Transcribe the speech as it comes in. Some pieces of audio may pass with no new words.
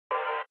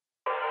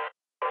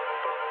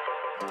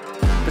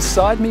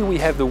Beside me we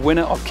have the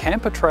winner of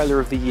Camper Trailer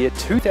of the Year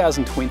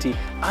 2020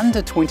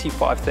 under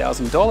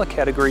 $25,000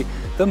 category,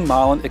 the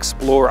Marlin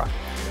Explorer.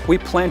 We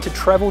plan to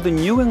travel the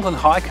New England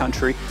High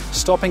Country,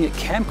 stopping at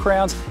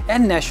campgrounds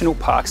and national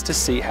parks to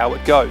see how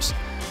it goes.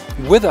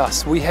 With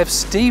us we have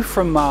Steve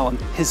from Marlin,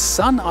 his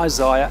son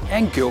Isaiah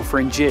and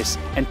girlfriend Jess,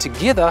 and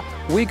together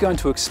we're going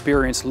to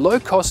experience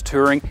low-cost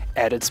touring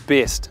at its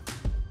best.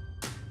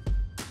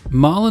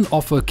 Marlin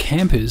offer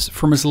campers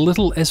from as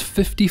little as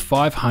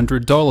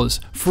 $5,500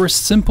 for a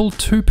simple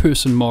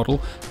two-person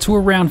model to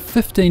around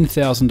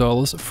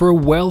 $15,000 for a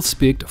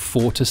well-spec'd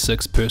 4 to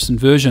 6 person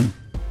version.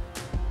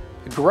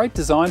 A great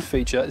design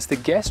feature is the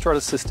gas rod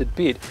assisted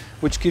bed,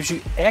 which gives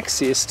you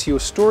access to your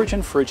storage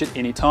and fridge at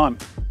any time.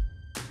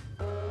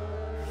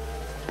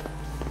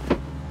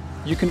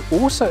 You can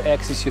also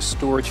access your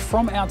storage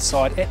from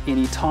outside at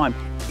any time,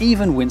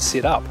 even when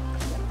set up.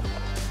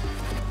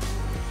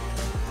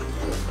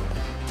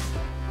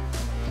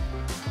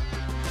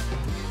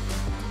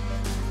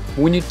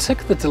 When you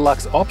tick the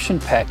deluxe option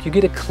pack, you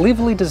get a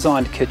cleverly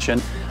designed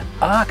kitchen,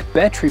 ARC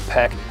battery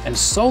pack and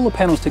solar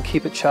panels to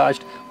keep it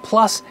charged,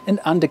 plus an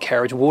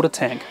undercarriage water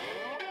tank.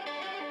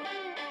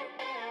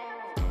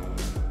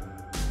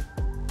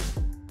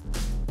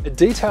 A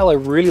detail I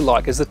really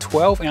like is the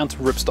 12-ounce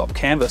ripstop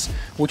canvas,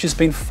 which has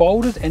been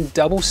folded and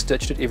double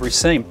stitched at every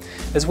seam,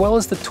 as well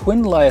as the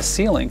twin layer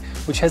ceiling,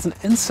 which has an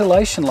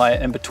insulation layer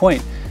in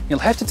between. You'll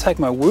have to take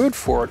my word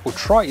for it or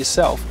try it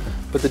yourself,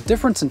 but the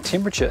difference in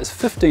temperature is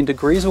 15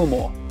 degrees or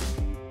more.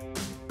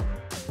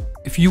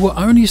 If you were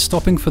only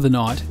stopping for the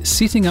night,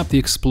 setting up the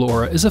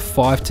Explorer is a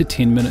 5 to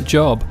 10 minute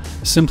job.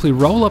 Simply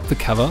roll up the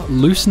cover,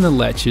 loosen the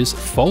latches,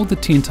 fold the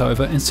tent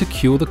over and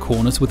secure the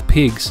corners with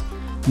pegs.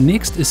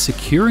 Next is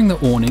securing the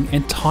awning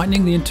and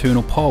tightening the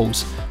internal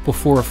poles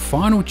before a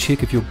final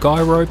check of your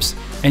guy ropes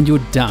and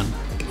you're done.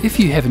 If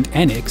you have an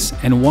annex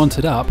and want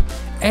it up,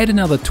 add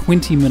another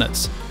 20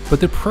 minutes, but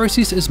the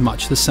process is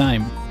much the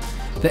same.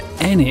 The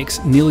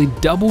annex nearly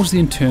doubles the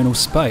internal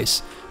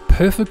space,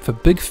 perfect for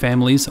big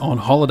families on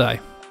holiday.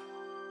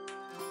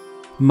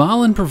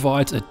 Marlin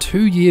provides a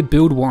 2-year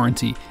build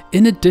warranty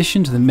in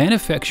addition to the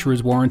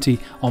manufacturer's warranty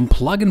on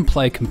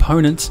plug-and-play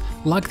components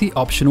like the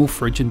optional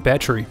fridge and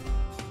battery.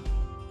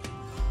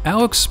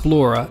 Our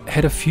Explorer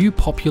had a few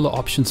popular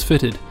options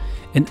fitted: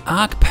 an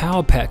ARC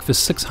power pack for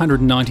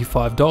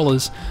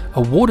 $695,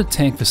 a water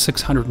tank for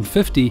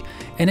 $650,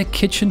 and a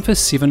kitchen for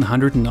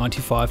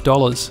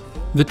 $795.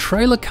 The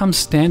trailer comes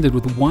standard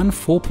with one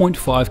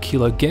 4.5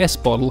 kilo gas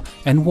bottle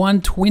and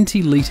one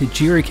 20 litre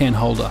jerrycan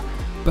holder,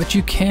 but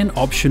you can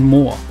option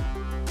more.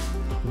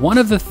 One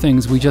of the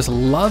things we just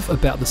love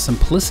about the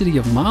simplicity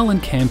of Marlin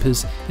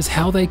campers is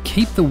how they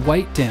keep the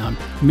weight down,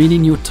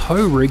 meaning your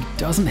tow rig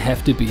doesn't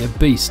have to be a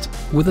beast.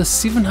 With a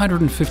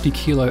 750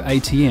 kilo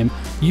ATM,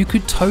 you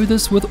could tow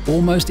this with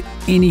almost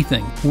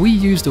anything. We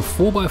used a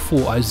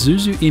 4x4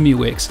 Isuzu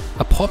MUX,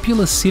 a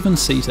popular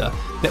 7-seater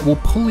that will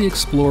pull the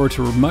Explorer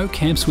to remote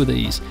camps with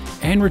ease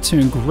and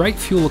return great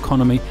fuel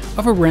economy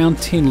of around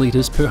 10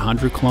 litres per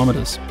 100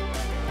 kilometres.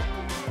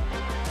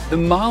 The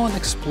Marlin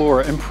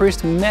Explorer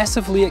impressed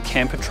massively at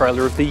Camper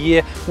Trailer of the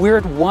Year, where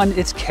it won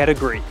its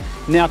category.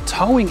 Now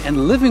towing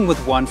and living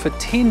with one for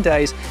 10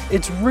 days,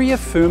 it's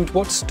reaffirmed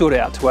what stood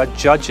out to our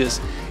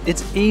judges: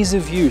 its ease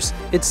of use,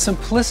 its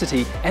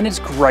simplicity, and its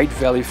great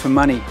value for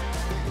money.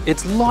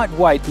 Its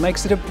lightweight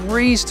makes it a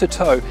breeze to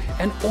tow,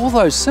 and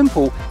although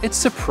simple, it's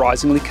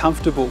surprisingly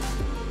comfortable.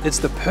 It's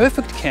the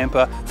perfect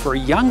camper for a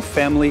young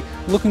family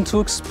looking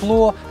to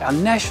explore our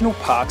national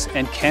parks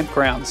and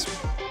campgrounds.